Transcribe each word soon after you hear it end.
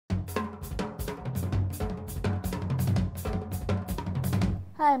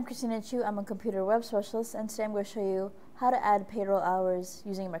Hi, I'm Christina Chiu. I'm a computer web specialist, and today I'm going to show you how to add payroll hours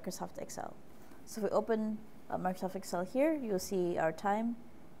using Microsoft Excel. So if we open Microsoft Excel here, you'll see our time,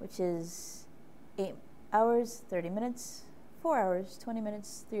 which is 8 hours, 30 minutes, 4 hours, 20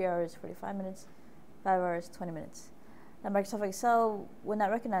 minutes, 3 hours, 45 minutes, 5 hours, 20 minutes. Now Microsoft Excel would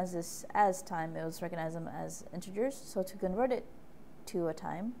not recognize this as time, it will recognize them as integers. So to convert it to a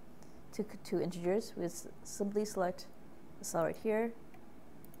time, to integers, we simply select the cell right here,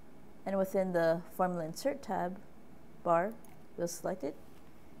 and within the Formula Insert tab bar, we'll select it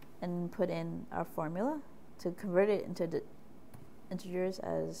and put in our formula to convert it into integers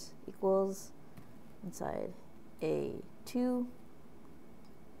as equals inside A2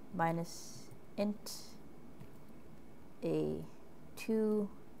 minus int A2,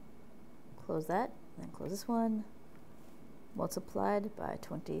 close that, and then close this one, multiplied by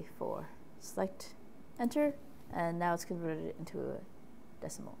 24. Select enter, and now it's converted into a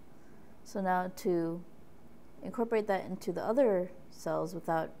decimal. So now to incorporate that into the other cells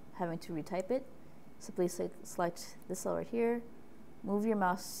without having to retype it, simply select this cell right here, move your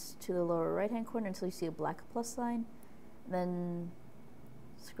mouse to the lower right hand corner until you see a black plus sign, then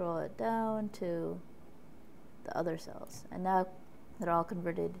scroll it down to the other cells, and now they're all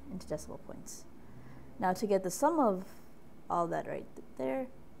converted into decimal points. Now to get the sum of all that right there,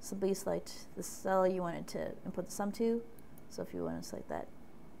 simply select the cell you wanted to input the sum to. So if you want to select that,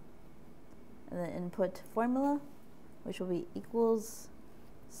 and then input formula, which will be equals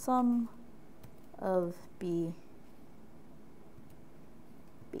sum of B.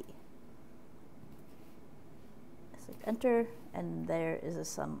 Select enter, and there is a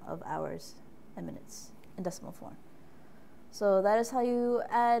sum of hours and minutes in decimal form. So that is how you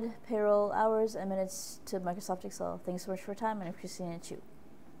add payroll hours and minutes to Microsoft Excel. Thanks so much for your time, and I'm Christina Chiu.